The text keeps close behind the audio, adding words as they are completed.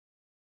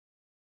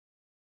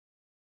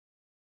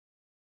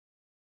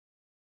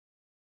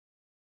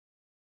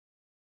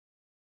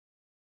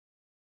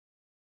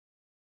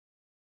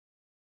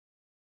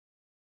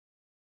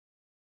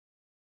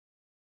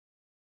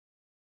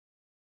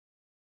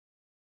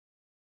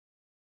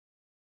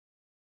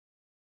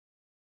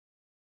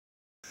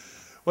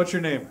What's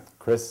your name?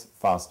 Chris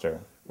Foster,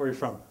 Where are you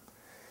from?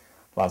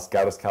 Los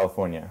Gatos,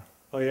 California.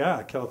 Oh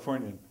yeah,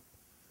 Californian.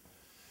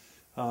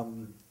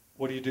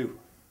 What do you do?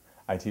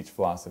 I teach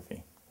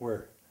philosophy,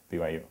 Where?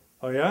 BYU.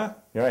 Oh yeah?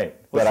 You're right.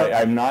 What's But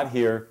that? I'm not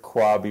here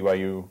qua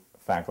BYU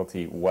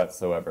faculty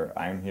whatsoever.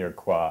 I'm here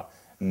qua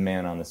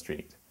man on the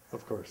street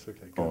Of course.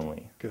 Okay. Good.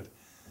 only. Good.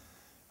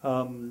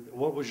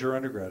 What was your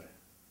undergrad?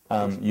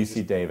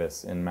 UC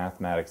Davis in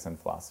mathematics and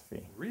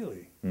philosophy.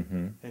 Really?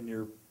 Mm-hmm. And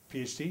your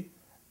PhD?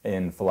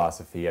 In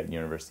philosophy at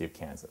University of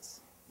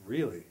Kansas.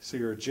 Really? So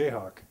you're a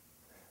Jayhawk.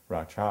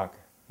 Rock chalk,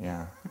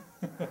 yeah.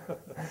 How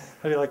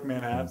do you like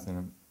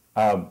Manhattan?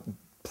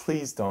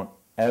 Please don't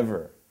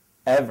ever,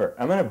 I'm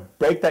going to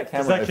break that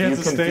camera that if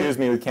Kansas you confuse State?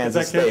 me with Is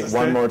Kansas that Kansas State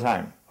one State? more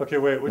time. Okay,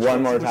 wait. Which One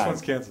one's, more which time.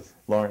 one's Kansas?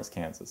 Lawrence,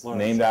 Kansas. Lawrence.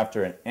 Named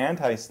after an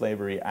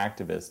anti-slavery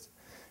activist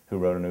who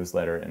wrote a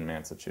newsletter in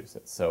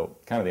Massachusetts. So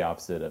kind of the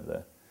opposite of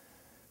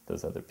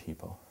those other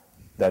people.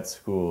 That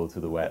school to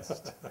the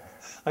west.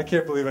 I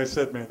can't believe I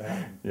said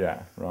Manhattan.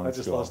 Yeah, wrong I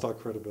just school. lost all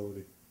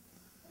credibility.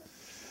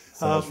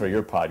 So much for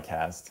your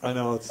podcast. I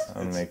know it's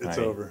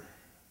over.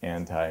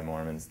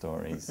 Anti-Mormon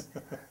stories.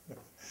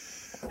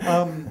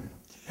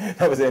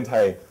 That was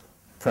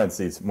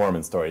anti-parentheses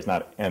Mormon stories,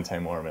 not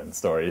anti-Mormon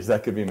stories.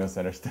 That could be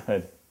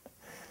misunderstood.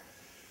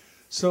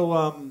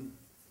 So,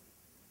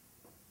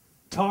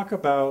 talk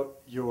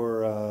about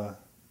your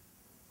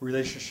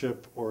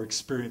relationship or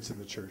experience in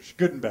the church,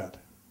 good and bad.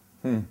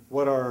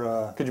 What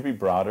are... Could you be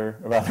broader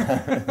about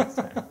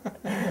that?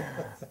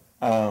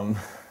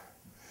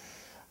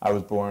 I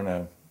was born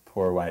a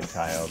poor white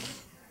child.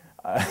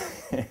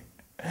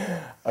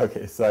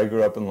 Okay, so I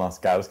grew up in Los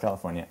Gatos,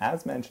 California,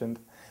 as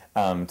mentioned,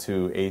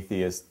 to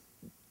atheist,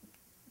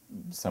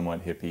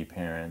 somewhat hippie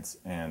parents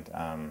and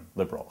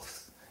liberal.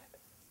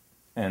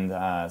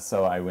 And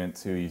so I went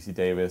to UC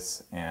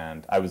Davis,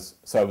 and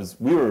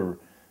we were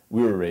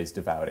raised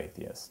devout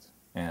atheist,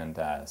 and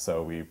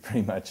so we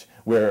pretty much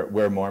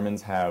where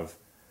Mormons have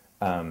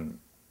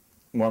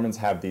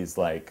these,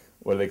 like,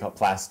 what do they call,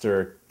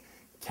 plaster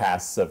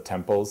casts of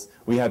temples.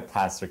 We had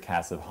plaster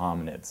casts of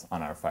hominids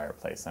on our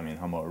fireplace. I mean,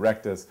 Homo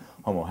erectus,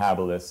 Homo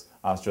habilis,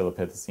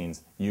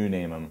 Australopithecines, you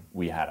name them,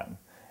 we had them.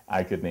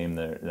 I could name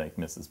like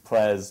Mrs.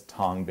 Plez,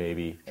 Tong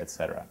Baby,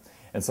 etc.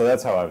 And so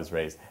that's how I was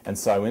raised. And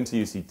so I went to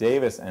UC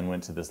Davis and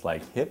went to this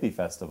like hippie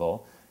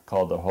festival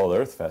called the Whole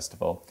Earth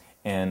Festival,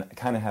 and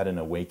kind of had an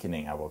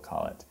awakening, I will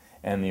call it.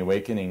 And the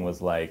awakening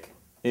was like,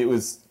 it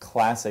was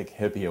classic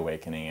hippie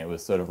awakening. It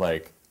was sort of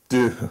like,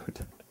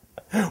 dude,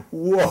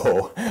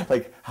 whoa,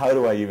 like, how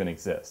do I even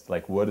exist?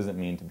 Like, what does it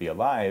mean to be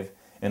alive?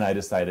 And I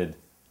decided,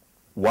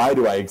 why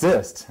do I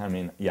exist? I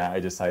mean, yeah, I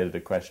decided a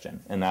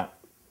question, and that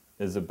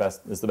is the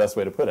best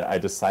way to put it. I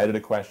decided a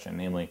question,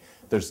 namely,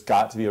 there's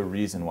got to be a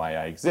reason why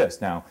I exist.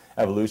 Now,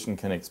 evolution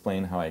can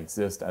explain how I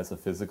exist as a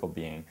physical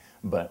being,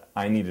 but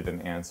I needed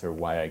an answer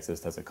why I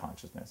exist as a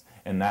consciousness.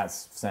 And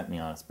that's sent me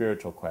on a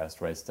spiritual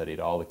quest where I studied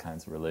all the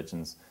kinds of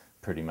religions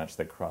pretty much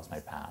that crossed my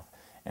path.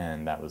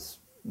 And that was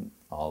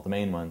all the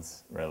main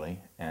ones, really,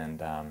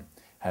 and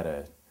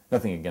had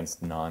nothing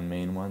against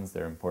non-main ones,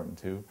 they're important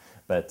too,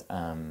 but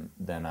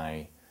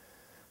then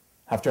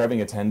after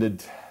having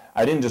attended,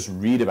 I didn't just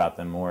read about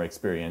them more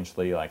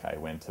experientially, like I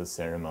went to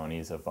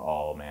ceremonies of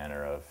all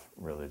manner of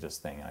religious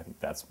thing. I think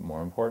that's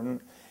more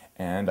important,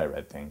 and I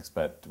read things,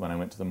 but when I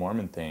went to the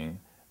Mormon thing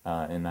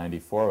in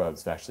 '94, I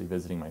was actually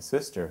visiting my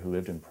sister who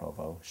lived in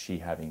Provo, she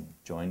having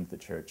joined the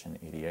church in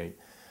 '88.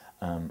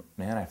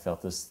 Man, I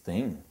felt this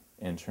thing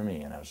enter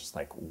me, and I was just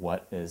like,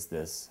 what is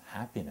this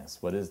happiness?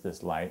 What is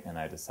this light? And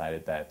I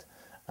decided that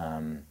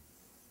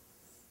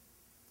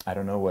I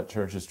don't know what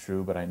church is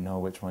true, but I know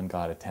which one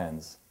God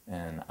attends.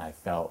 And I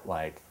felt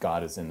like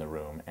God is in the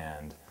room,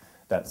 and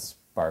that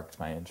sparked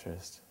my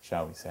interest,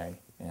 shall we say.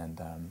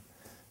 And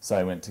so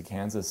I went to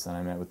Kansas, and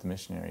I met with the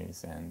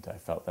missionaries, and I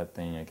felt that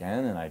thing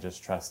again, and I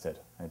just trusted.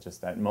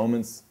 At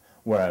moments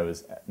where I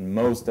was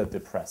most at the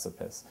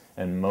precipice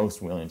and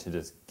most willing to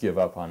just give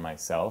up on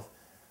myself,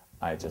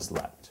 I just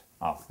leapt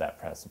off that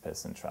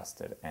precipice and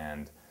trusted.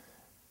 And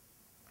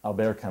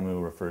Albert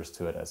Camus refers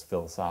to it as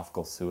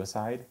philosophical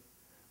suicide,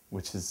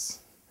 which is,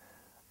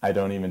 I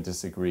don't even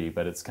disagree,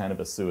 but it's kind of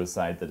a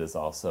suicide that is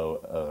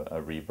also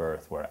a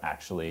rebirth, where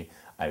actually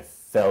I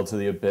fell to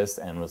the abyss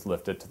and was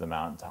lifted to the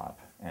mountaintop.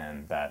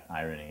 And that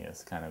irony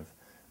is kind of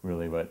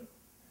really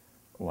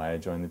why I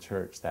joined the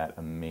church, that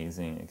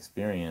amazing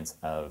experience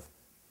of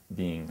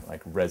being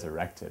like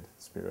resurrected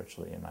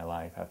spiritually in my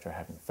life after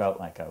having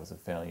felt like I was a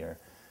failure,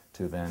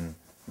 to then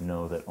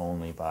know that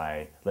only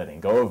by letting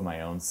go of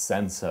my own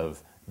sense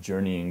of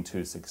journeying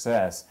to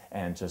success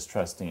and just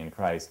trusting in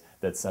Christ,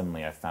 that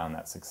suddenly I found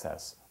that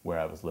success where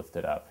I was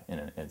lifted up in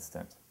an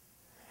instant.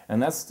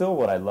 And that's still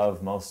what I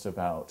love most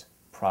about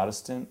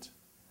Protestant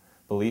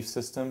belief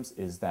systems,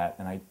 is that,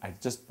 and I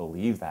just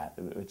believe that,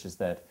 which is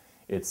that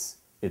it's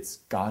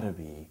got to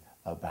be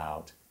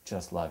about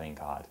just loving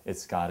God.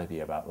 It's got to be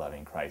about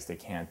loving Christ. It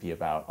can't be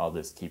about all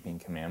this keeping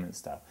commandment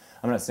stuff.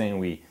 I'm not saying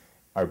we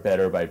are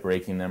better by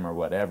breaking them or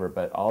whatever,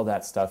 but all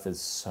that stuff is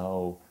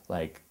so,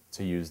 like,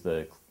 to use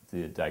the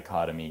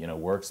dichotomy,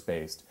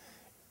 works-based.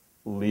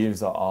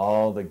 leaves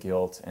all the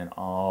guilt and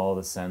all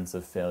the sense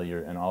of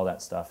failure and all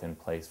that stuff in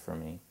place for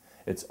me.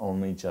 It's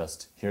only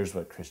just, here's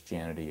what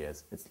Christianity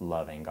is. It's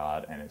loving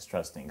God, and it's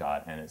trusting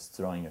God, and it's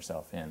throwing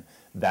yourself in.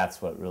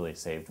 That's what really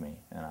saved me,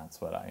 and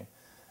that's where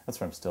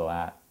I'm still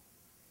at.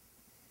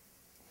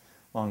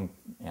 Long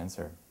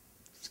answer.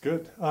 It's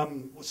good.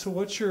 So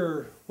what's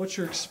your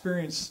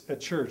experience at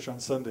church on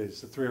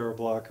Sundays, the 3-hour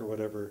block or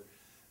whatever,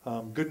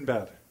 good and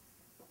bad?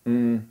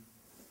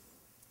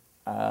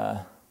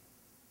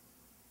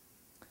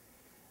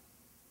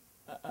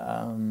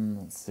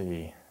 Let's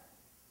see.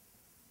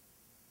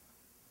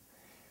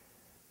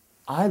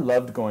 I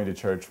loved going to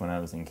church when I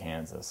was in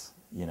Kansas.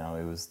 You know,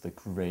 it was the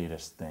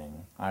greatest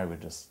thing. I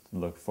would just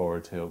look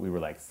forward to it. We were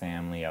like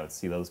family. I would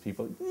see those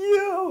people.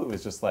 It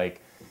was just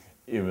like,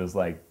 it was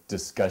like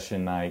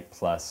discussion night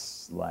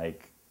plus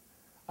like,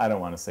 I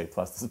don't want to say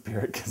plus the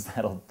spirit because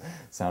that'll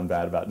sound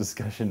bad about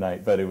discussion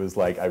night, but it was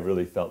like I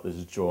really felt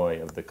this joy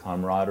of the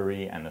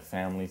camaraderie and the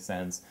family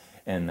sense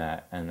and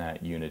that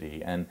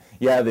unity. And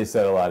yeah, they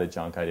said a lot of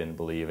junk I didn't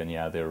believe, and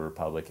yeah, they were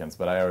Republicans,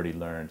 but I already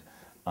learned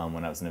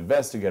when I was an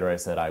investigator, I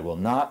said, I will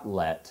not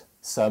let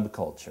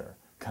subculture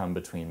come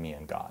between me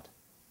and God.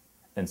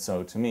 And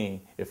so to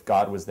me, if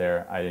God was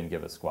there, I didn't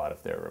give a squat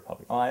if they were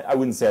Republican. Well, I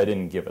wouldn't say I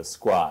didn't give a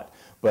squat,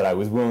 but I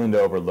was willing to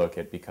overlook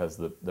it because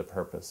the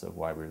purpose of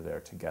why we were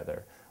there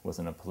together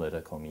wasn't a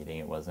political meeting.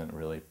 It wasn't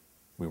really,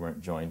 we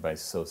weren't joined by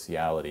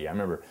sociality. I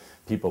remember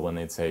people when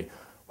they'd say,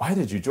 why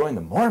did you join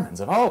the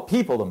Mormons? Of all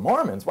people, the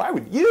Mormons. Why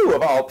would you,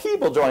 of all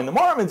people, join the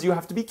Mormons? You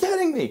have to be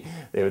kidding me.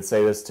 They would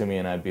say this to me,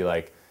 and I'd be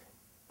like,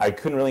 I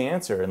couldn't really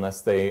answer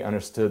unless they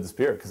understood the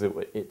spirit, because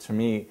it to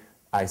me,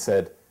 I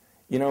said,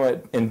 you know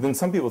what? And then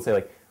some people say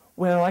like,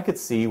 well, I could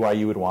see why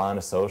you would want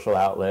a social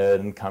outlet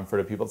and comfort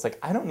of people. It's like,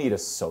 I don't need a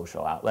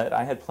social outlet.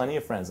 I had plenty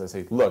of friends. I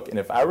say, look, and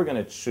if I were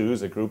going to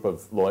choose a group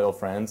of loyal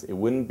friends, it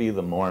wouldn't be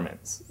the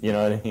Mormons. You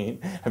know what I mean?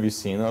 Have you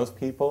seen those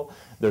people?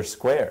 They're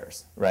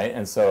squares, right?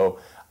 And so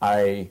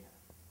I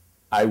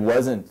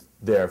wasn't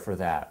there for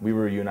that. We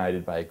were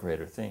united by a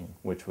greater thing,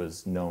 which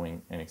was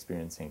knowing and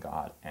experiencing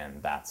God,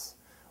 and that's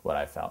what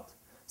I felt.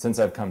 Since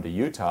I've come to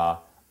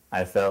Utah,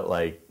 I felt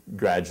like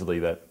gradually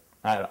that,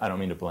 I don't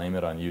mean to blame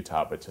it on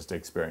Utah, but just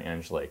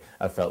experientially,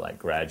 I felt like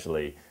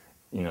gradually,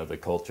 you know, the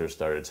culture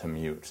started to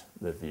mute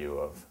the view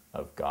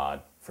of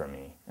God for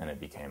me, and it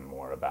became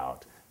more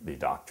about the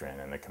doctrine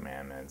and the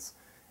commandments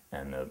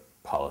and the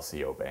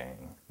policy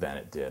obeying than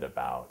it did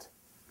about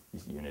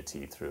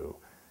unity through,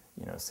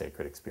 you know,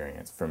 sacred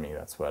experience. For me,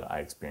 that's what I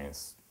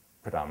experienced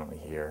predominantly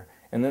here.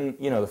 And then,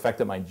 you know, the fact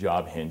that my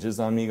job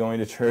hinges on me going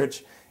to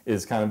church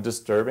is kind of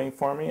disturbing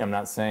for me. I'm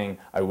not saying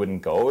I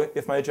wouldn't go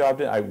if my job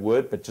did. I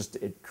would, but just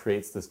it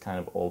creates this kind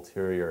of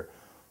ulterior,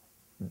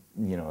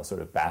 you know, sort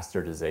of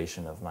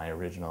bastardization of my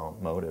original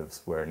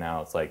motives, where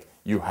now it's like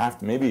you have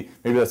to, maybe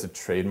that's a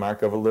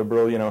trademark of a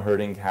liberal, you know,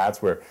 herding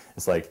cats, where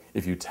it's like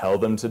if you tell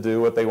them to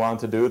do what they want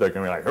to do, they're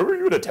going to be like, who are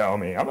you to tell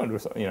me? I'm going to do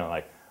something, you know,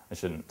 like I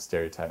shouldn't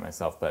stereotype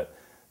myself, but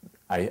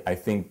I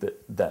think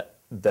that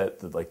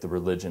like the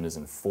religion is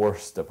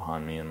enforced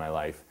upon me in my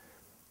life.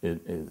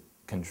 It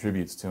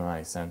contributes to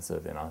my sense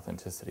of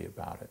inauthenticity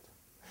about it.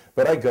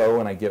 But I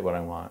go and I get what I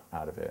want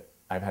out of it.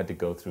 I've had to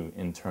go through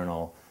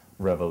internal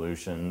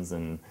revolutions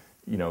and,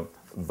 you know,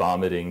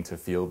 vomiting to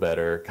feel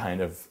better kind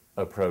of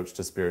approach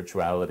to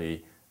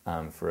spirituality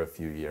for a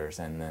few years,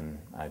 and then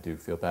I do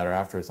feel better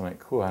afterwards. I'm like,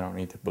 cool, I don't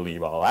need to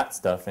believe all that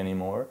stuff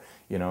anymore.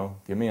 You know,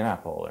 give me an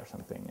apple or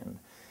something.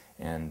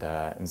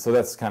 And so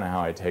that's kind of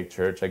how I take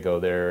church. I go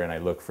there and I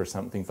look for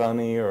something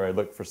funny, or I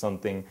look for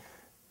something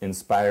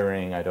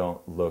inspiring. I don't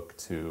look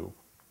to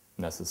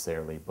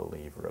necessarily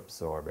believe or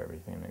absorb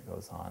everything that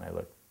goes on. I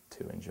look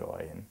to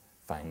enjoy and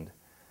find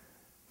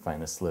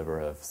a sliver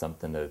of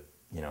something to,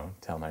 you know,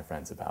 tell my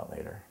friends about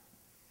later.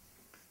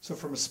 So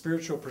from a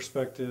spiritual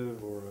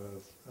perspective or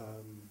a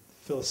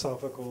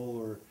philosophical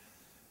or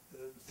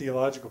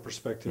theological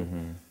perspective,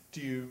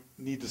 do you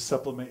need to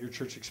supplement your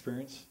church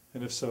experience?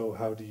 And if so,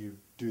 how do you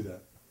do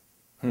that?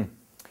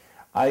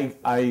 I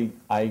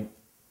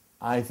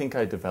think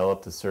I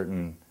developed a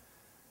certain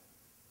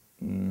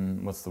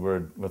what's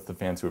the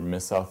fancy word?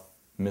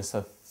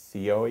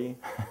 Misanthropy?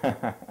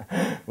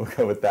 We'll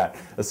go with that.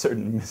 A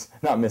certain,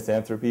 not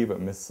misanthropy, but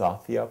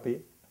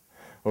misanthropy.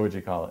 What would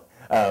you call it?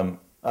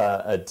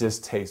 A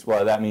distaste.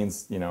 Well, that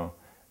means, you know,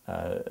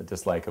 a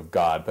dislike of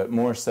God, but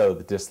more so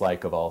the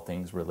dislike of all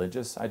things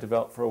religious I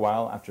developed for a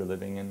while after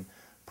living in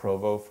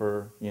Provo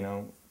for, you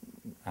know,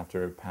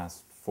 after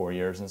past 4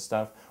 years and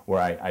stuff,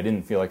 where I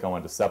didn't feel like I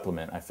wanted to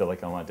supplement. I feel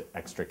like I wanted to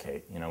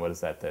extricate. You know, what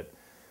is that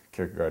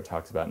Kierkegaard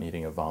talks about,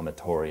 needing a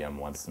vomitorium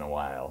once in a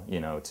while,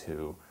 you know,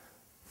 to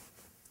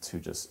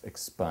just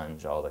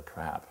expunge all the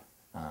crap,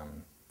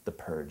 the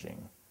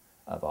purging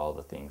of all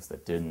the things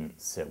that didn't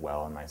sit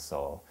well in my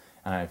soul.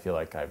 And I feel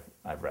like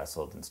I've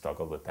wrestled and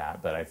struggled with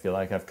that, but I feel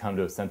like I've come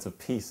to a sense of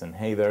peace, and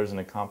hey, there's an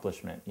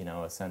accomplishment, you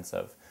know, a sense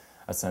of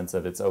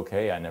it's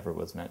okay. I never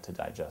was meant to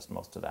digest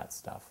most of that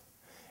stuff,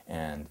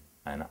 and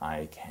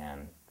I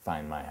can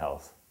find my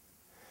health.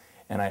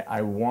 And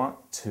I want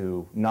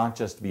to not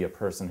just be a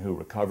person who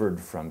recovered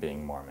from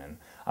being Mormon.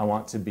 I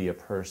want to be a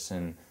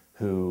person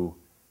who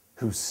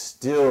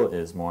still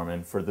is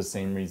Mormon for the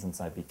same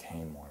reasons I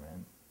became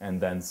Mormon, and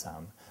then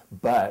some.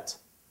 But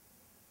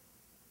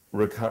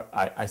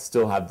I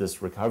still have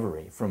this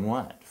recovery from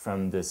what?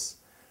 From this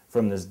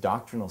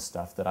doctrinal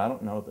stuff that I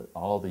don't know that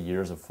all the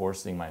years of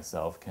forcing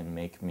myself can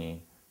make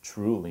me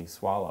truly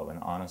swallow and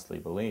honestly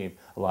believe.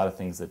 A lot of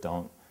things that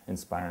don't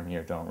inspire me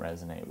or don't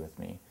resonate with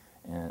me.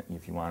 And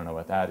if you want to know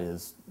what that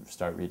is,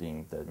 start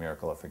reading The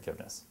Miracle of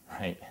Forgiveness,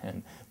 right?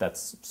 And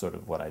that's sort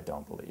of what I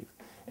don't believe.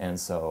 And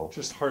so...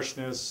 just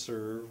harshness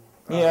or...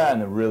 yeah,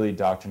 and the really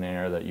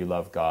doctrinaire that you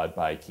love God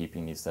by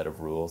keeping these set of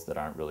rules that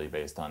aren't really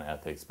based on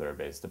ethics, but are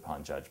based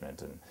upon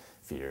judgment and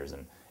fears.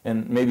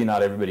 And maybe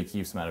not everybody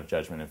keeps them out of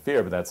judgment and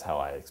fear, but that's how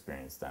I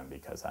experience them,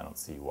 because I don't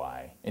see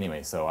why.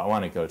 Anyway, so I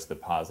want to go to the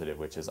positive,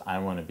 which is I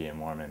want to be a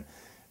Mormon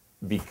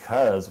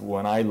because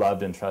when I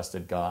loved and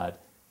trusted God,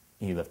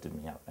 he lifted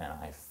me up, and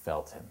I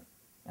felt him,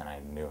 and I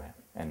knew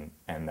him,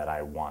 and that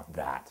I want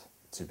that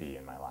to be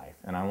in my life.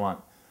 And I want,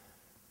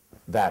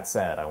 that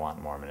said, I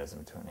want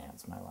Mormonism to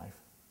enhance my life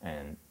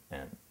and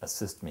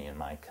assist me in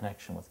my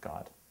connection with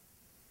God.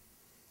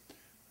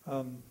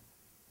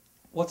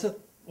 What's it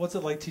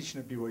like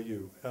teaching at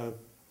BYU,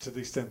 to the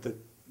extent that,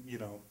 you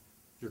know,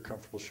 you're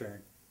comfortable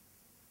sharing?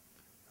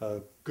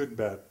 Good and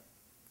bad.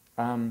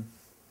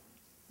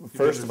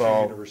 First of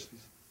all,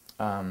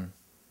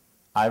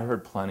 I've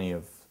heard plenty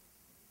of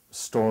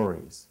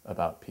stories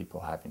about people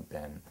having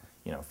been,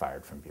 you know,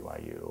 fired from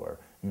BYU or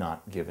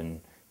not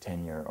given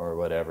tenure or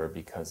whatever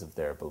because of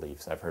their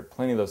beliefs. I've heard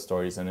plenty of those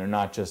stories, and they're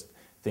not just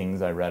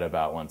things I read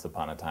about once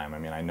upon a time. I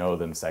mean, I know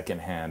them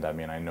secondhand. I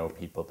mean, I know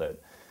people that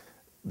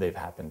they've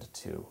happened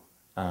to.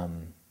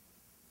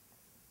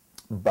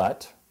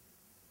 But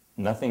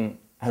nothing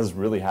has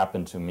really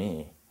happened to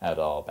me at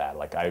all bad.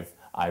 Like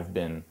I've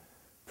been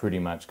pretty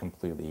much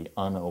completely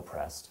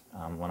unoppressed.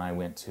 When I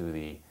went to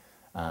the,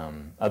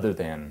 other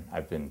than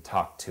I've been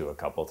talked to a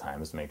couple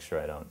times to make sure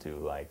I don't do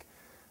like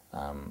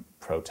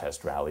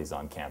protest rallies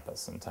on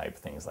campus and type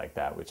things like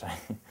that,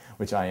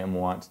 which I am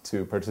want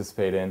to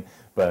participate in.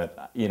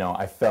 But you know,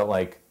 I felt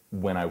like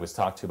when I was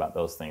talked to about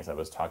those things, I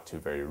was talked to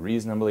very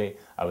reasonably,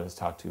 I was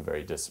talked to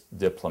very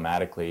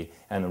diplomatically,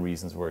 and the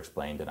reasons were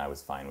explained, and I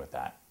was fine with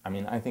that. I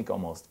mean, I think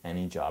almost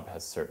any job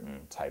has certain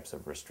types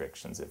of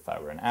restrictions. If I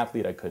were an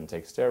athlete, I couldn't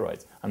take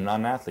steroids. I'm not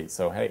an athlete,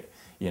 so hey,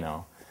 you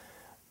know,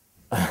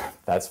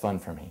 that's fun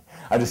for me.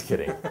 I'm just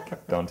kidding.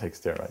 Don't take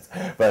steroids.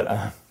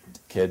 But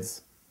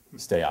kids,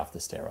 stay off the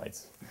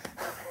steroids.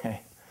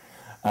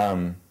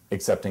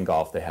 Except in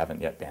golf, they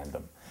haven't yet banned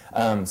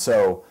them.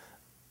 So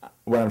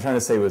what I'm trying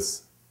to say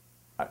was,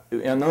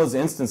 in those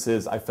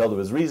instances, I felt it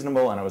was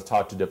reasonable and I was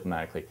talked to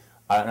diplomatically.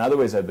 In other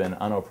ways, I've been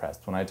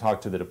unoppressed. When I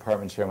talked to the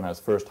department chair when I was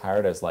first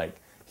hired, I was like,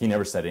 he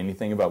never said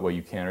anything about what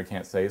you can or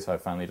can't say, so I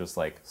finally just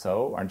like,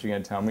 so, aren't you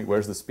going to tell me?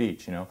 Where's the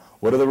speech, you know?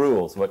 What are the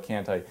rules? What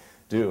can't I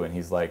do? And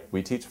he's like,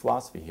 we teach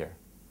philosophy here.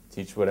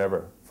 Teach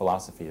whatever.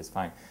 Philosophy is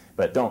fine.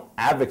 But don't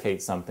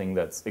advocate something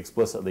that's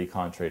explicitly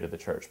contrary to the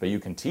church. But you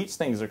can teach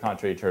things that are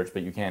contrary to church,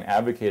 but you can't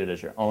advocate it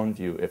as your own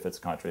view if it's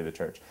contrary to the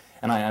church.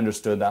 And I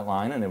understood that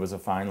line, and it was a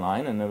fine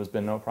line, and there has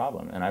been no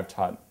problem. And I've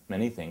taught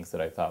many things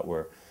that I thought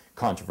were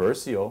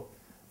controversial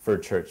for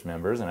church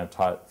members, and I've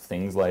taught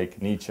things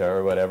like Nietzsche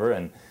or whatever,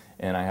 and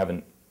I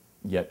haven't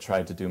yet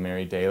tried to do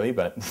Mary Daly,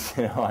 but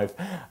you know,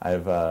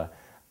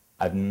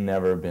 I've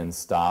never been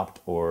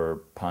stopped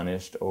or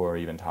punished or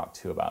even talked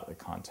to about the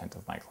content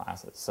of my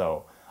classes.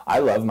 So I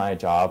love my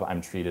job. I'm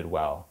treated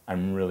well.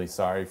 I'm really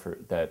sorry for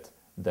that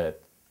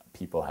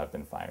people have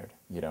been fired.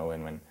 You know,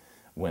 and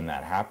when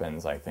that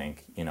happens, I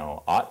think, you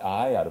know, ought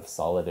I, out of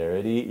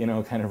solidarity, you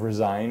know, kind of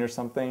resign or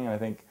something? I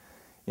think,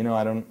 you know,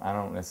 I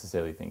don't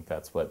necessarily think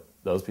that's what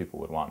those people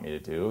would want me to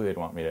do. They'd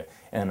want me to,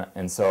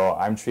 and so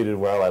I'm treated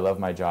well. I love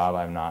my job.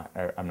 I'm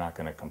not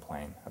going to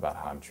complain about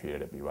how I'm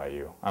treated at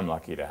BYU. I'm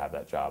lucky to have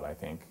that job, I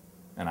think,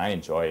 and I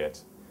enjoy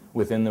it.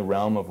 Within the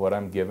realm of what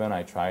I'm given,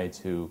 I try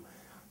to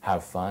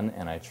have fun,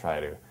 and I try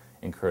to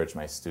encourage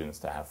my students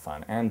to have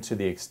fun. And to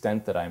the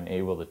extent that I'm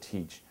able to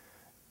teach,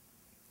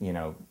 you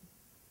know,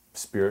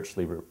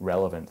 spiritually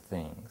relevant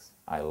things,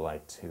 I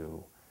like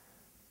to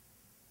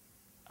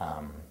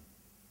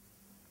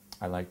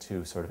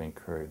sort of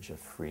encourage a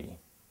free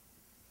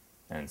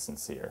and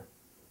sincere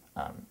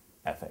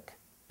ethic.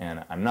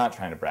 And I'm not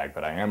trying to brag,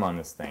 but I am on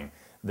this thing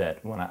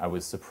that when I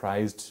was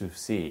surprised to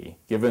see,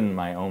 given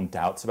my own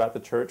doubts about the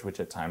church,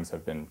 which at times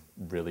have been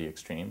really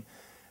extreme,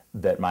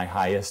 that my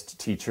highest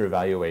teacher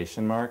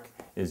evaluation mark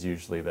is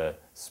usually the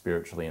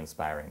spiritually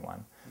inspiring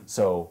one.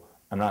 So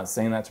I'm not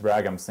saying that to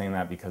brag, I'm saying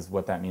that because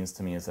what that means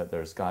to me is that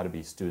there's got to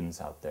be students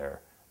out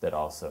there that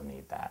also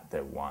need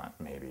that want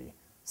maybe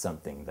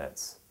something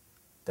that's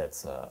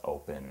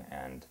open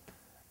and,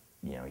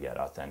 you know, yet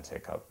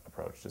authentic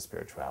approach to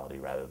spirituality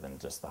rather than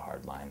just the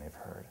hard line they've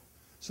heard.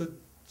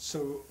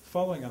 So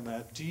following on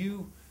that, do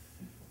you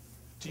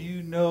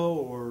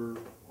know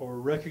or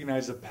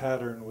recognize a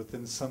pattern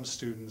within some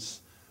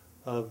students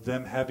of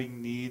them having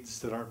needs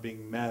that aren't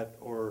being met,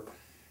 or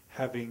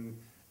having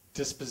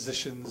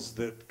dispositions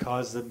that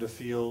cause them to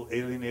feel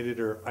alienated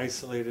or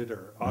isolated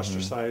or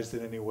ostracized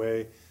in any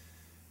way.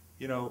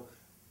 You know,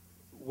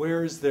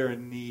 where is there a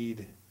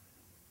need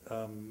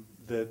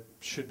that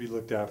should be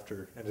looked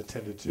after and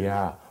attended to?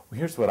 Yeah, well,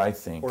 here's what I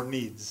think. Or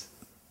needs.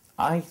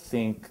 I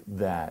think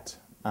that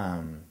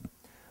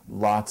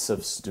lots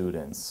of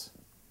students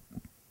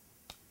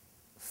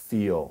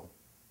feel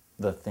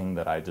the thing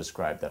that I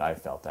described that I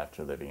felt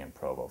after living in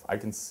Provo. I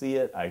can see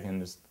it, I can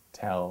just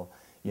tell,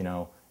 you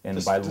know, and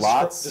Describe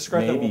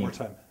maybe, that one more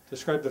time.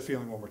 Describe the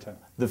feeling one more time.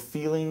 The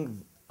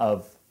feeling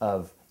of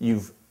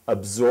you've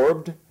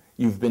absorbed,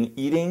 you've been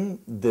eating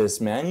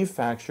this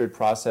manufactured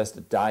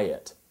processed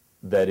diet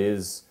that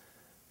is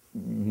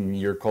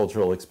your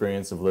cultural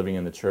experience of living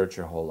in the church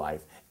your whole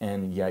life,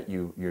 and yet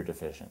you're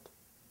deficient.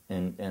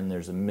 And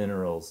there's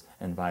minerals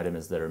and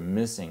vitamins that are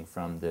missing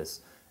from this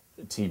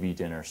TV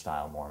dinner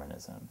style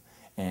Mormonism.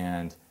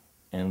 And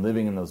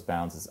living in those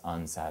bounds is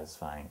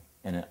unsatisfying.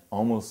 And it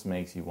almost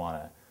makes you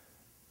want to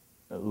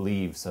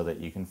leave so that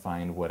you can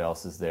find what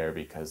else is there,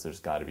 because there's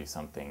got to be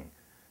something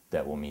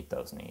that will meet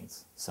those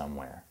needs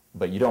somewhere.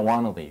 But you don't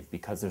want to leave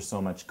because there's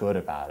so much good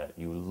about it.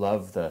 You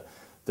love the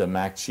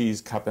mac cheese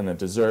cup and the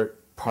dessert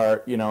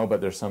part, you know, but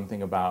there's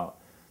something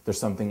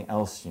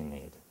else you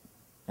need.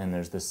 And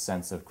there's this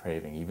sense of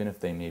craving, even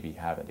if they maybe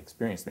haven't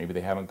experienced, maybe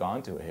they haven't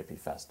gone to a hippie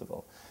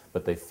festival,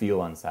 but they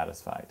feel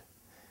unsatisfied.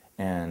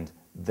 And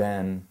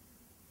then,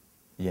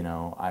 you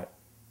know,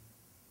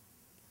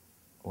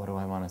 what do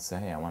I want to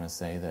say? I want to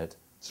say that.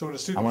 So when a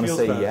student feels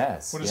that,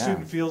 yes, when a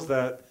student feels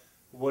that,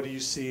 what do you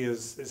see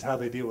is how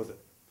they deal with it?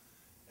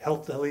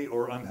 Healthily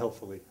or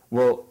unhealthfully?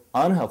 Well,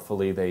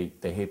 unhealthfully, they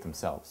hate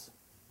themselves.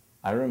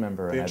 I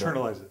remember they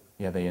internalize it.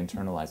 Yeah, they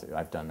internalize it.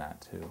 I've done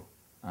that too.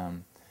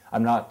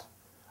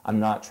 I'm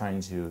not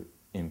trying to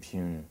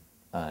impugn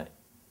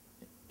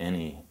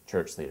any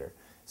church leader,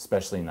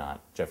 especially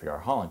not Jeffrey R.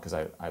 Holland, because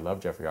I love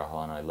Jeffrey R.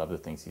 Holland and I love the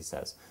things he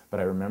says. But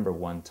I remember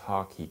one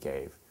talk he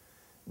gave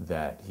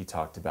that he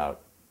talked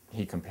about,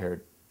 he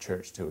compared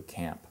church to a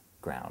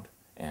campground.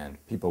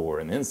 And people were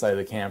in the inside of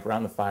the camp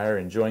around the fire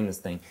enjoying this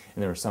thing.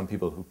 And there were some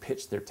people who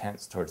pitched their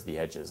tents towards the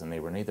edges and they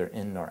were neither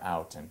in nor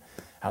out, and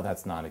how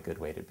that's not a good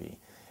way to be.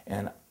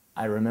 And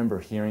I remember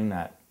hearing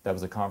that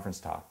was a conference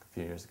talk a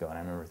few years ago, and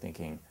I remember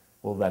thinking,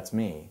 well, that's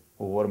me.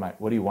 Well,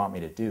 what do you want me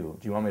to do?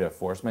 Do you want me to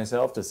force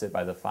myself to sit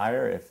by the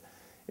fire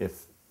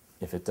if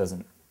it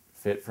doesn't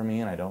fit for me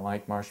and I don't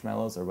like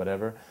marshmallows or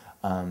whatever?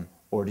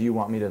 Or do you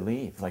want me to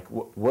leave? Like,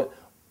 what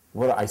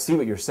I see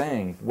what you're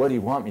saying. What do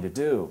you want me to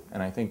do?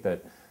 And I think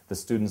that the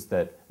students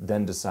that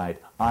then decide,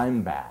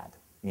 I'm bad,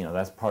 you know,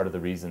 that's part of the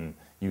reason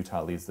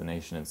Utah leads the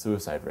nation in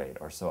suicide rate,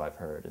 or so I've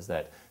heard, is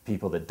that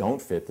people that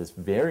don't fit this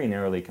very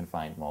narrowly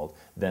confined mold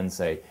then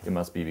say, it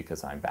must be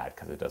because I'm bad,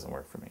 because it doesn't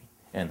work for me.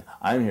 And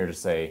I'm here to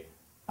say,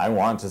 I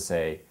want to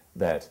say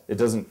that it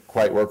doesn't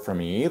quite work for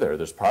me either.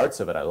 There's parts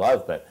of it I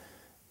love, but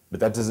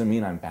that doesn't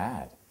mean I'm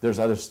bad. There's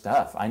other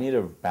stuff. I need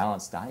a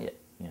balanced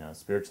diet, you know,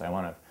 spiritually.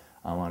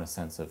 I want a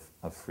sense of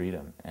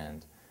freedom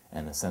and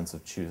a sense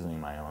of choosing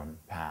my own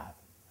path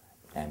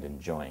and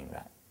enjoying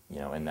that, you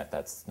know, and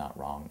that's not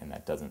wrong, and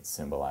that doesn't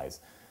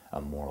symbolize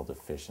a moral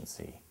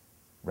deficiency.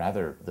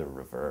 Rather, the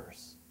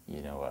reverse,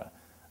 you know,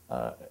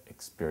 a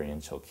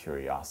experiential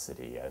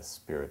curiosity, a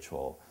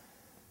spiritual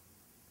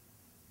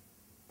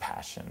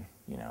passion,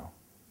 you know,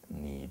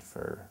 need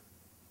for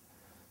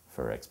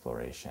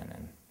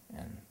exploration,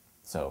 and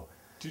so.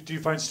 Do you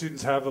find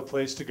students have a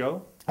place to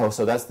go? Oh,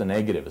 so that's the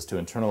negative, is to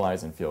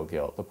internalize and feel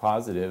guilt. The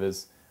positive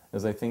is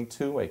I think,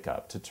 to wake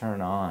up, to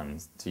turn on,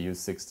 to use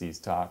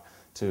 60s talk,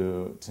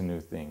 to new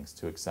things,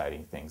 to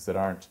exciting things that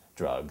aren't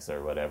drugs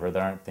or whatever,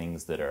 that aren't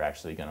things that are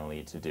actually going to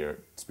lead to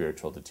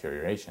spiritual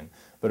deterioration,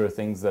 but are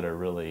things that are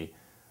really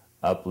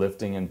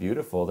uplifting and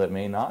beautiful that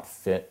may not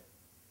fit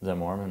the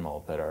Mormon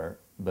mold, but are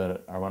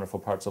wonderful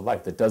parts of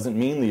life. That doesn't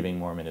mean leaving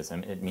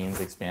Mormonism. It means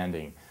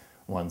expanding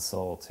one's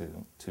soul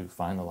to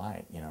find the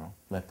light, you know.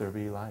 Let there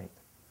be light,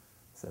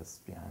 it says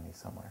behind me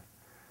somewhere.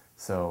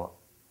 So,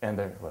 and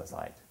there was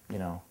light, you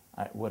know.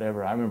 I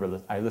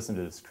remember I listened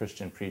to this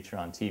Christian preacher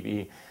on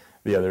TV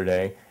the other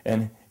day,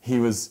 and he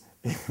was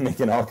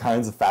making all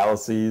kinds of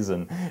fallacies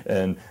and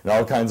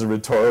all kinds of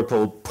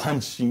rhetorical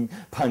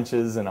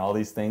punches and all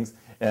these things.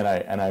 And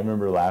I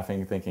remember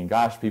laughing, thinking,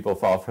 gosh, people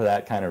fall for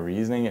that kind of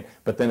reasoning.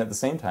 But then at the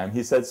same time,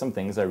 he said some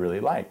things I really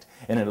liked.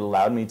 And it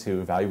allowed me to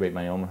evaluate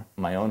my own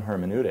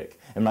hermeneutic.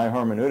 And my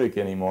hermeneutic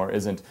anymore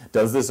isn't,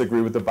 does this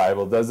agree with the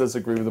Bible? Does this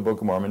agree with the Book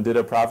of Mormon? Did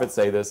a prophet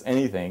say this?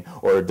 Anything?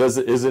 Or is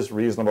this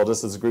reasonable?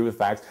 Does this agree with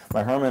facts?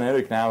 My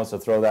hermeneutic now is to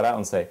throw that out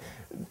and say,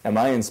 am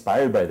I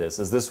inspired by this?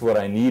 Is this what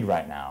I need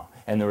right now?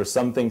 And there were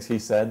some things he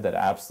said that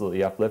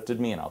absolutely uplifted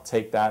me, and I'll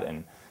take that,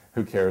 and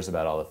who cares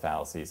about all the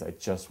fallacies? I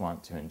just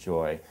want to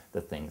enjoy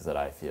the things that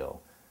I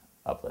feel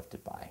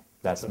uplifted by.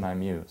 That's my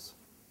muse.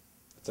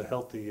 It's a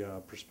healthy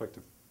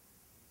perspective.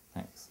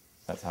 Thanks.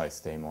 That's how I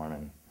stay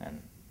Mormon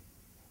and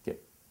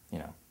get,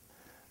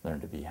 learn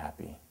to be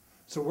happy.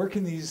 So where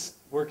can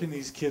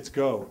these kids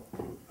go?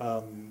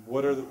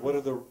 What are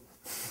the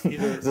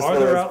Either Just are one of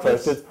there those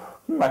outlets? questions.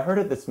 I heard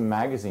it this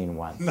magazine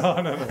once. No.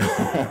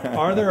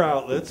 Are there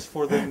outlets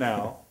for them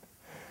now?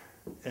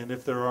 And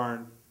if there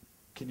aren't,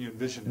 can you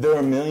envision it? There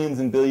are millions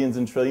and billions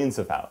and trillions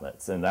of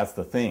outlets, and that's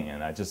the thing.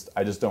 And I just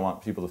don't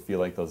want people to feel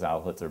like those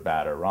outlets are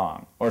bad or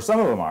wrong. Or some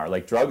of them are,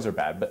 like drugs are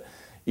bad, but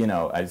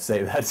I'd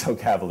say that's so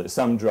cavalier.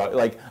 Some drug,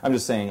 like I'm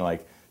just saying,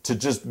 like to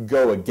just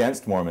go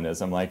against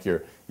Mormonism, like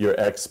your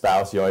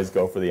ex-spouse, you always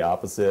go for the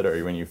opposite,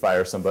 or when you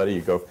fire somebody,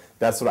 you go.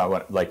 That's what I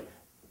want. Like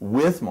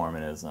with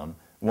Mormonism,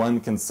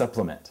 one can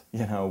supplement,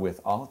 with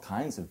all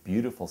kinds of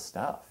beautiful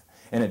stuff.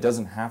 And it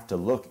doesn't have to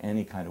look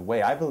any kind of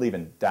way. I believe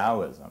in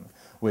Taoism,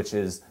 which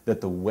is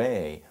that the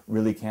way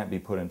really can't be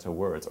put into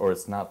words, or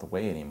it's not the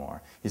way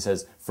anymore. He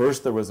says,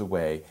 first there was a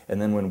way,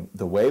 and then when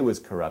the way was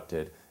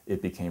corrupted,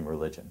 it became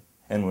religion.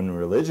 And when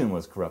religion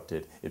was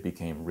corrupted, it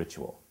became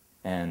ritual.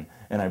 And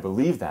I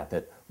believe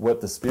that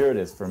what the Spirit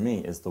is for me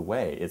is the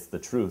way, it's the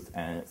truth,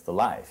 and it's the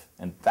life.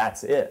 And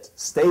that's it.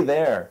 Stay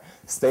there.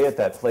 Stay at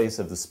that place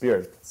of the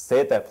Spirit. Stay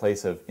at that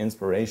place of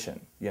inspiration.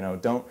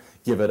 Don't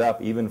give it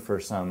up even for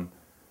some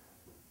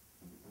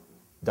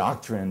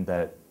doctrine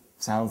that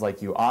sounds like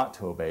you ought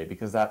to obey,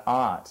 because that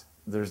ought,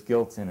 there's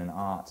guilt in an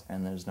ought,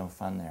 and there's no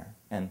fun there.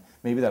 And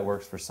maybe that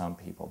works for some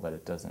people, but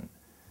it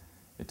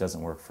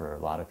doesn't work for a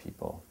lot of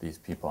people, these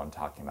people I'm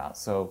talking about.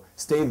 So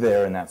stay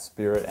there in that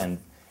spirit, and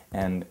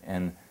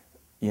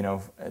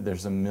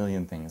there's a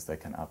million things that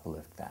can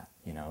uplift that.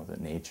 The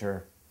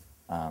nature,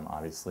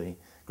 obviously,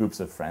 groups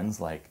of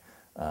friends, like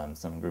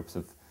some groups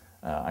of,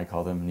 I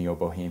call them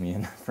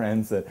neo-bohemian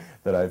friends that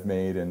I've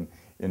made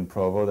in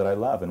Provo that I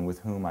love, and with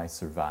whom I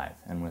survive,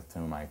 and with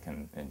whom I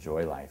can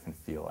enjoy life and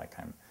feel like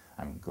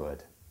I'm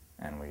good,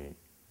 and we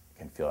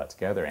can feel that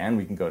together, and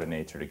we can go to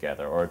nature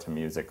together, or to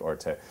music, or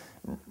to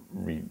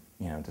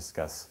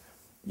discuss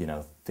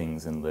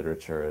things in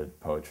literature,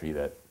 poetry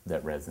that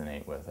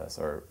resonate with us,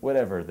 or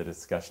whatever the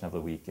discussion of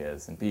the week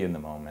is, and be in the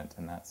moment.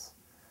 And that's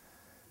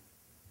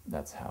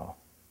how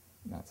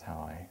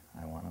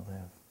I want to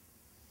live.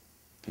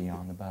 Be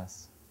on the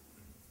bus.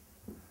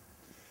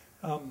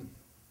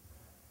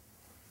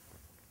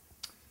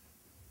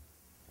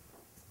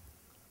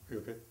 You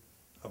okay?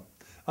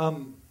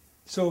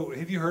 So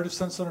have you heard of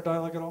Sunstoner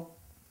dialogue at all?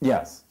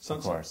 Yes, Sunstone?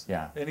 of course,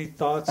 yeah. Any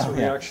thoughts or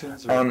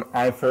reactions?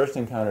 I first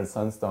encountered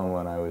Sunstone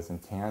when I was in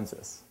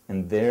Kansas,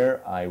 and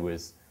there I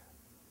was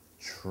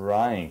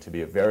trying to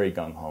be a very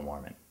gung-ho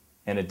Mormon,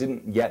 and it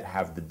didn't yet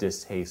have the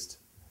distaste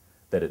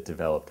that it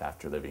developed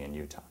after living in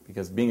Utah,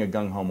 because being a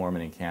gung-ho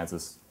Mormon in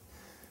Kansas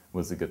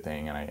was a good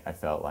thing, and I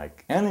felt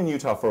like, and in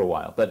Utah for a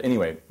while. But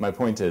anyway, my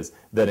point is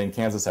that in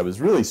Kansas I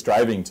was really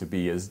striving to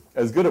be as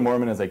good a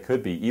Mormon as I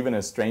could be, even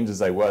as strange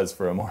as I was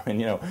for a Mormon,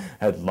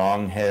 had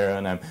long hair,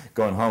 and I'm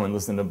going home and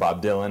listening to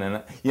Bob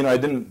Dylan, and I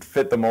didn't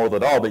fit the mold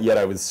at all, but yet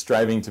I was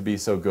striving to be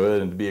so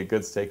good and to be a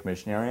good stake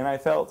missionary, and I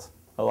felt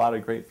a lot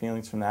of great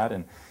feelings from that,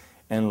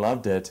 and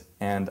loved it.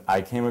 And I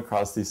came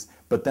across these,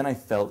 but then I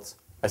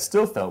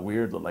still felt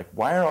weird, like,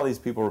 why are all these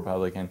people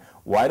Republican?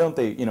 Why don't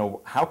they,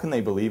 how can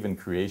they believe in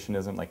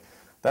creationism? Like,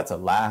 that's a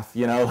laugh,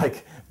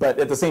 but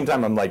at the same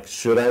time, I'm like,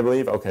 should I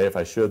believe? Okay, if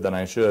I should, then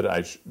I should.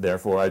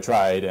 Therefore I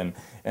tried. And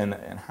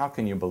how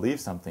can you believe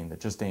something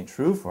that just ain't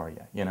true for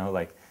you? And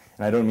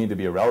I don't mean to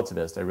be a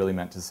relativist. I really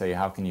meant to say,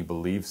 how can you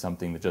believe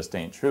something that just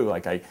ain't true?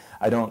 Like,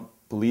 I don't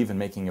believe in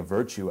making a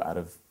virtue out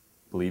of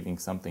believing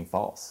something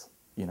false.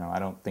 I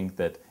don't think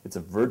that it's a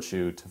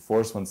virtue to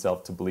force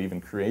oneself to believe in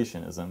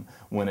creationism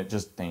when it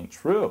just ain't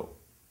true.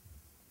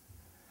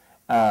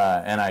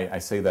 And I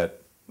say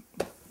that,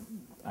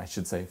 I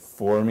should say,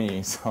 for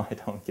me, so I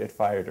don't get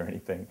fired or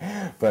anything.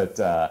 But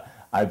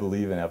I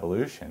believe in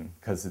evolution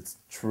because it's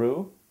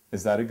true.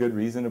 Is that a good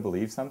reason to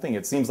believe something?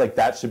 It seems like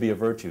that should be a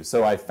virtue.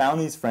 So I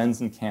found these friends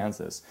in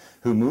Kansas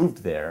who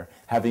moved there,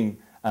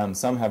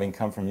 some having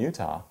come from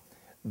Utah,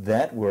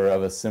 that were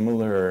of a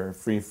similar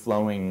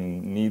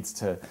free-flowing, needs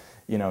to,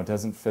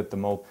 doesn't fit the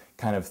mold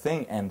kind of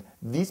thing. And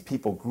these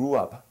people grew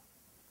up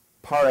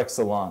par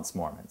excellence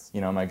Mormons.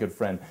 My good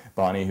friend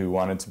Bonnie, who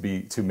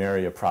wanted to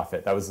marry a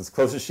prophet. That was as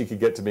close as she could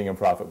get to being a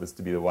prophet, was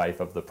to be the wife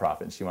of the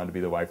prophet. She wanted to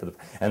be the wife of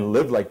and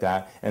lived like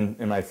that. And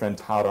my friend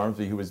Todd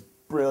Armsby, who was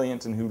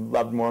brilliant and who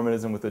loved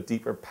Mormonism with a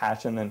deeper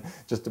passion than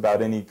just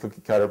about any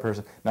cookie-cutter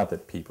person. Not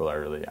that people are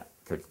really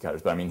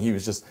cookie-cutters, but I mean, he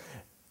was just...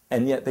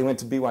 And yet they went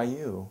to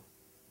BYU.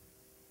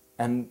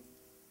 And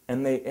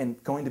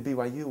going to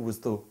BYU was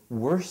the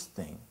worst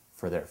thing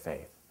for their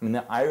faith. I mean,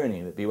 the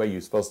irony that BYU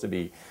is supposed to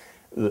be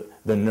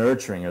the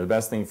nurturing or the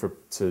best thing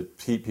to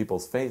keep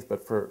people's faith,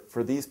 but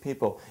for these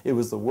people, it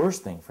was the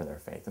worst thing for their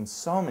faith. And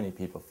so many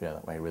people feel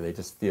that way, where they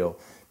just feel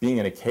being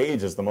in a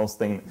cage is the most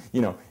thing,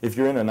 if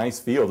you're in a nice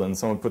field and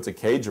someone puts a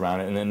cage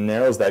around it and then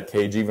narrows that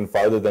cage even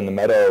farther than the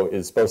meadow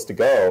is supposed to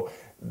go,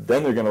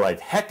 then they're going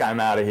to heck, I'm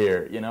out of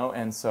here,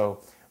 And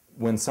so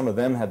when some of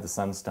them had the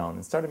sunstone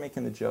and started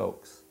making the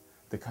jokes,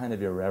 the kind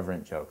of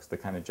irreverent jokes, the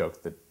kind of jokes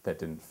that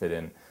didn't fit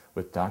in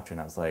with doctrine,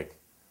 I was like,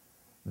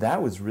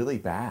 that was really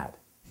bad,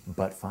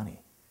 but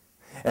funny.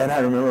 And I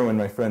remember when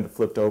my friend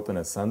flipped open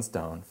a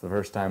sunstone, for the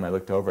first time I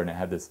looked over and it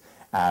had this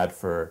ad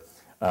for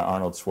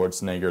Arnold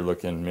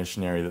Schwarzenegger-looking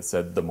missionary that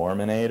said the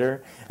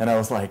Mormonator, and I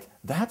was like,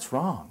 that's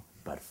wrong,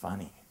 but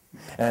funny.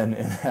 And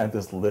it had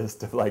this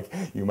list of like,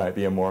 you might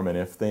be a Mormon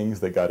if things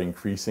that got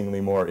increasingly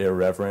more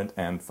irreverent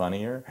and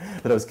funnier.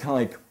 But I was kind of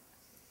like,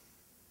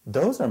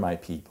 those are my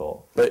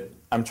people. But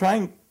I'm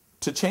trying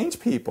to change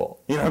people.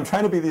 You know, I'm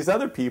trying to be these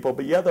other people,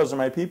 but yeah, those are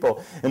my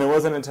people. And it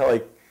wasn't until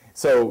like,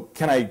 so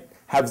can I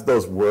have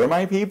those were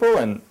my people?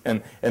 And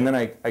then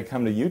I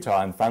come to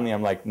Utah and finally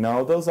I'm like,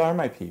 no, those are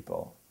my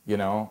people. You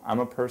know, I'm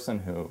a person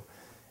who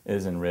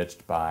is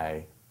enriched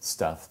by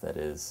stuff that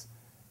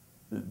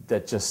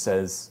just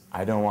says,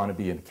 I don't want to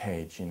be in a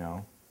cage, you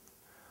know.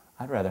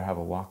 I'd rather have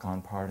a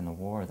walk-on part in the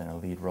war than a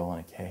lead role in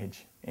a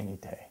cage any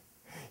day.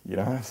 You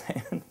know what I'm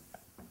saying?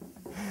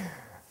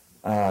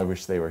 I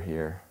wish they were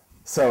here.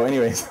 So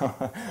anyways,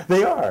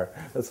 they are.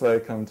 That's why I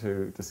come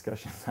to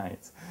discussion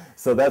nights.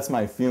 So that's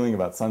my feeling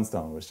about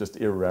Sunstone, was just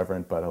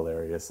irreverent but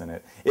hilarious.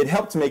 And it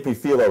helped to make me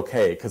feel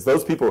okay, because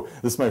those people,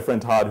 this is my friend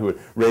Todd, who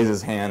would raise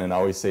his hand and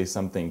always say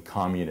something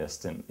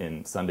communist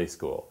in Sunday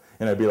school.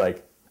 And I'd be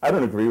like, I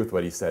don't agree with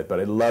what he said, but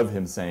I love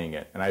him saying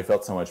it. And I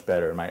felt so much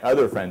better. And my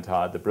other friend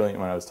Todd, the brilliant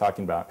one I was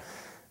talking about,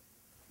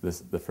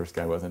 the first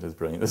guy wasn't as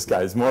brilliant. This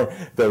guy's more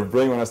the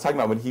brilliant one I was talking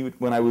about.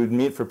 When I would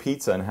meet for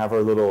pizza and have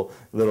our little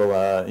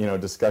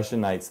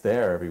discussion nights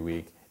there every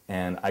week,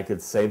 and I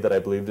could say that I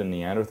believed in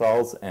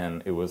Neanderthals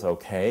and it was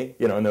okay,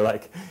 you know. And they're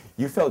like,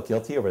 "You felt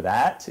guilty over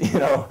that, you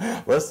know?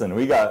 Listen,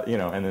 we got, you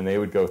know." And then they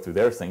would go through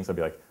their things. I'd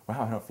be like,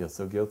 "Wow, I don't feel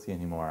so guilty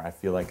anymore. I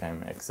feel like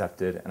I'm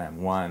accepted and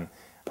I'm one."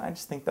 I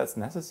just think that's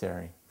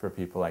necessary for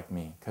people like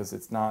me, because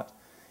it's not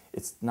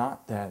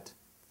that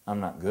I'm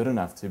not good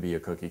enough to be a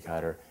cookie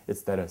cutter,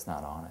 it's that it's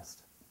not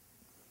honest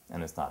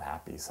and it's not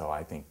happy. So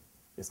I think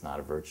it's not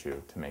a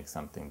virtue to make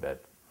something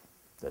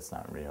that's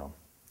not real.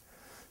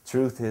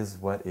 Truth is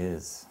what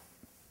is,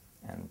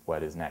 and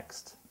what is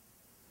next.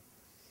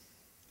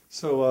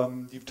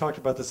 So you've talked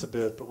about this a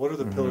bit, but what are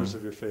the pillars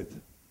of your faith?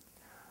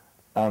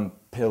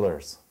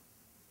 Pillars.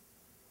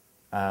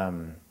 I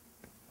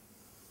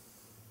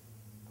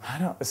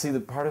don't see,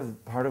 the part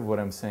of what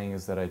I'm saying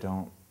is that I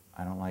don't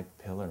like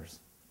pillars.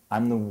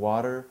 I'm the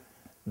water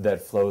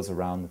that flows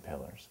around the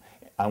pillars.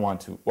 I'm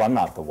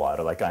not the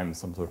water, like I'm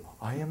some sort of,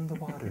 I am the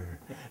water.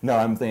 No,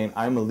 I'm saying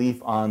I'm a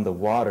leaf on the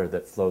water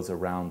that flows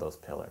around those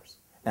pillars.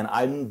 And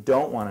I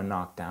don't want to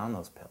knock down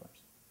those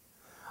pillars.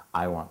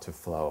 I want to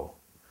flow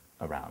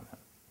around them.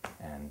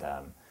 And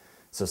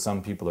so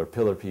some people are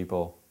pillar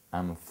people,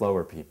 I'm a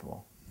flower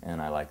people,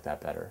 and I like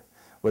that better.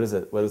 What is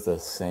the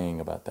saying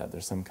about that?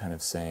 There's some kind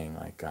of saying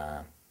like,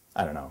 I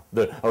don't know.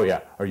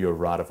 Are you a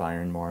rod of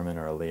iron Mormon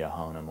or a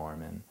Liahona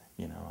Mormon?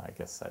 You know, I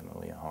guess I'm a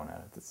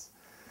Liahona,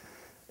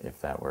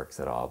 if that works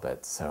at all.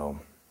 But so,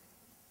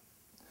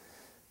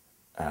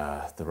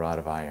 the rod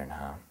of iron,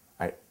 huh?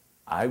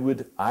 I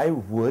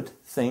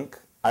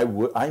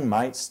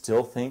might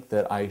still think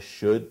that I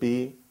should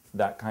be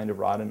that kind of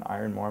rod and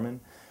iron Mormon,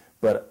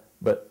 but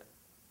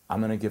I'm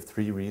going to give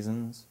 3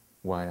 reasons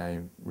why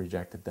I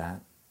rejected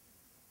that.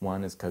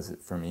 One is because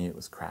for me it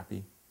was crappy.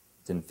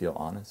 It didn't feel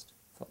honest.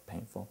 It felt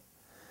painful.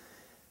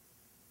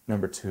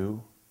 Number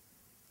 2,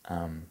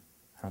 I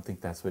don't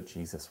think that's what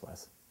Jesus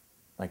was.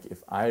 Like,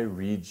 if I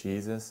read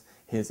Jesus,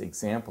 his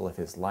example of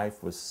his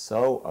life was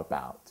so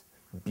about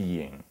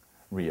being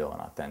real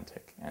and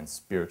authentic and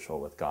spiritual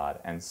with God,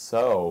 and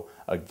so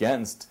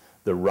against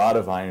the rod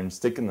of iron,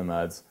 stick in the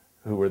muds,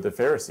 who were the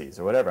Pharisees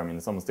or whatever. I mean,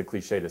 it's almost a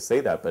cliche to say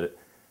that, but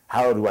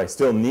how do I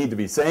still need to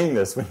be saying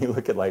this when you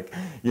look at, like,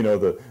 you know,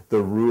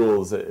 the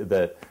rules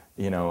that,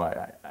 you know,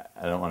 I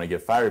don't want to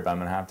get fiery, but I'm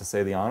going to have to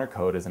say the honor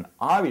code is an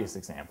obvious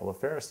example of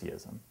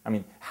Phariseeism. I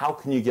mean, how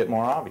can you get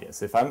more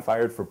obvious? If I'm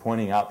fired for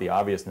pointing out the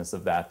obviousness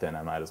of that, then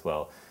I might as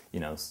well, you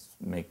know,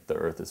 make the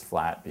earth as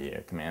flat be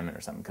a commandment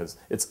or something, because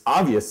it's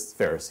obvious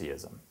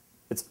Phariseeism.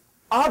 It's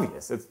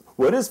obvious.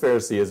 What is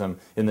Phariseeism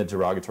in the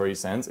derogatory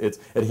sense? It's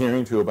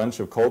adhering to a bunch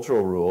of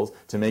cultural rules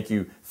to make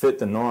you fit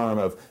the norm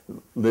of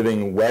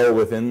living well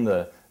within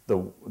the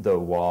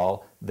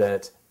wall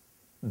that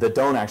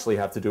don't actually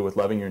have to do with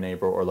loving your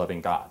neighbor or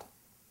loving God.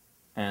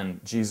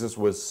 And Jesus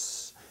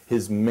was,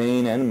 his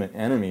main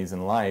enemies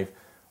in life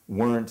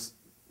weren't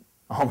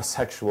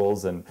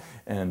homosexuals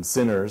and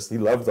sinners. He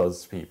loved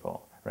those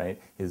people,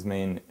 right?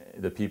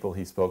 The people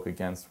he spoke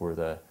against were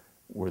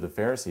the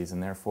Pharisees,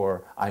 and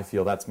therefore I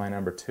feel that's my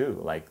number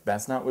 2. Like,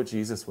 that's not what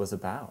Jesus was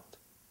about.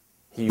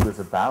 He was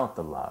about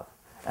the love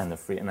and the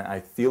free. And I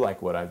feel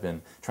like what I've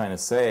been trying to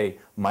say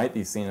might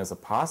be seen as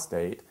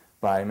apostate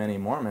by many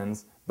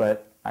Mormons,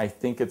 but I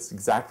think it's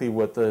exactly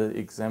what the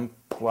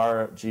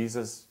exemplar of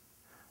Jesus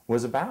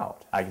was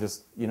about.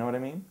 You know what I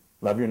mean?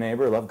 Love your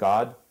neighbor, love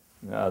God,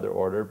 other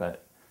order,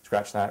 but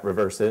scratch that,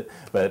 reverse it.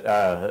 But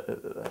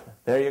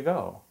there you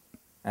go.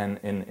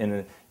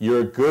 And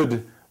you're a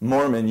good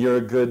Mormon, you're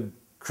a good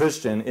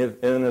Christian,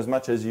 in as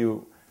much as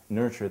you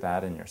nurture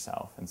that in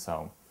yourself. And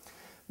so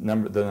the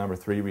number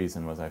 3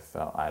 reason was I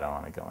felt, I don't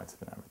want to go into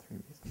the number 3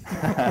 reason.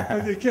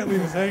 You can't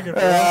leave us hanging.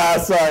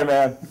 Sorry,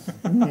 man.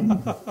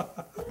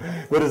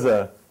 What is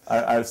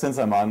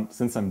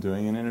since I'm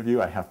doing an interview,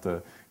 I have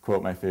to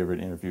quote my favorite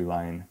interview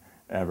line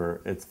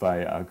ever. It's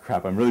by,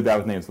 crap, I'm really bad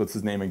with names. What's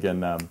his name again?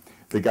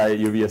 The guy at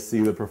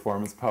UVSC, the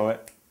performance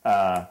poet.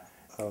 Oh,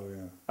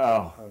 yeah.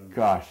 Oh,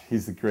 gosh,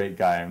 he's a great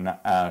guy. I'm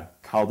not,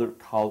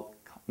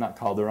 not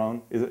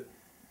Calderon, is it?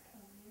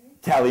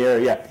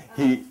 Calieri, yeah.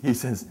 He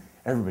says,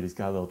 everybody's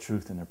got a little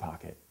truth in their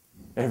pocket.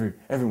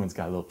 Everyone's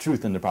got a little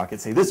truth in their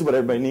pocket. Say, this is what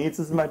everybody needs.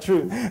 This is my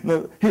truth.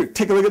 No, here,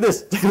 take a look at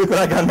this. Take a look what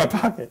I got in my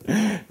pocket.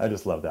 I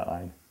just love that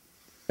line.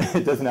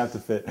 It doesn't have to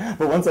fit.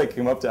 But once I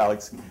came up to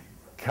Alex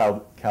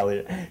and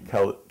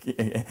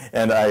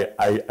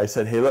I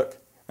said, hey, look.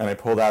 And I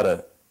pulled out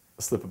a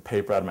slip of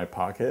paper out of my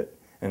pocket,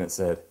 and it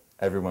said,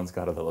 everyone's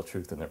got a little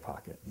truth in their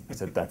pocket. I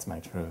said, that's my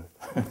truth.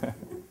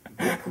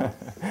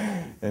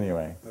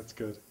 Anyway. That's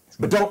good.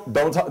 But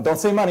don't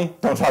say money.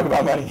 Don't talk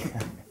about money.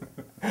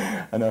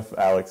 Enough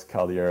Alex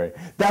Caldieri.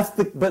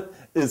 But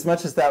as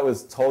much as that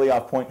was totally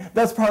off point,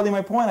 that's partly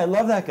my point. I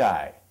love that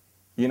guy.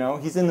 You know,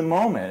 he's in the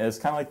moment. It's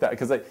kind of like that,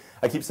 because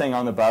I keep saying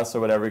on the bus or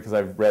whatever, because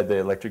I've read the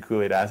electric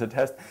Kool-Aid acid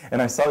test,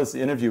 and I saw this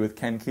interview with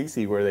Ken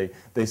Kesey where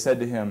they said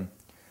to him,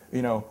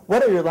 you know,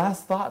 what are your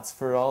last thoughts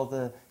for all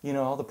the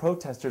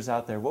protesters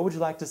out there? What would you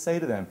like to say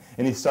to them?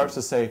 And he starts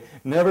to say,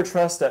 never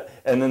trust it.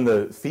 And then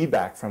the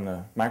feedback from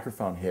the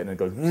microphone hit, and it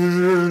goes,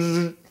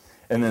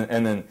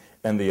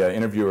 and the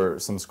interviewer,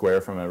 some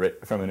square from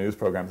a news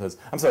program, says,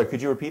 I'm sorry,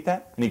 could you repeat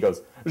that? And he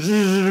goes,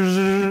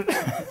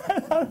 I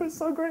thought it was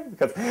so great,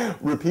 because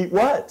repeat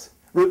what?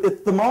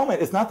 It's the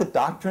moment. It's not the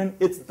doctrine.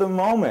 It's the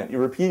moment. You're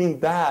repeating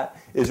that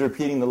is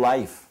repeating the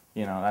life.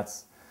 You know,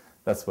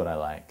 that's what I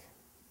like.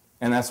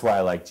 And that's why I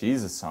like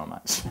Jesus so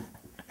much.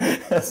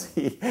 Because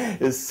he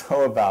is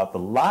so about the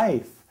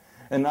life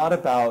and not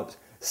about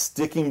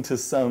sticking to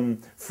some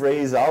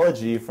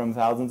phraseology from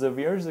thousands of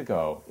years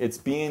ago. It's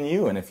being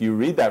you. And if you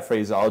read that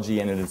phraseology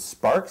and it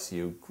sparks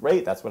you,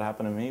 great. That's what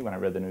happened to me when I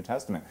read the New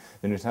Testament.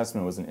 The New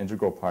Testament was an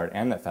integral part,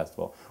 and that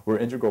festival were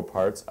integral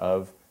parts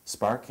of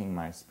sparking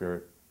my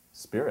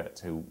spirit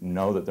to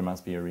know that there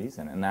must be a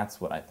reason. And that's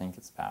what I think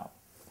it's about.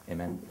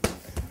 Amen.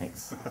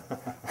 Thanks.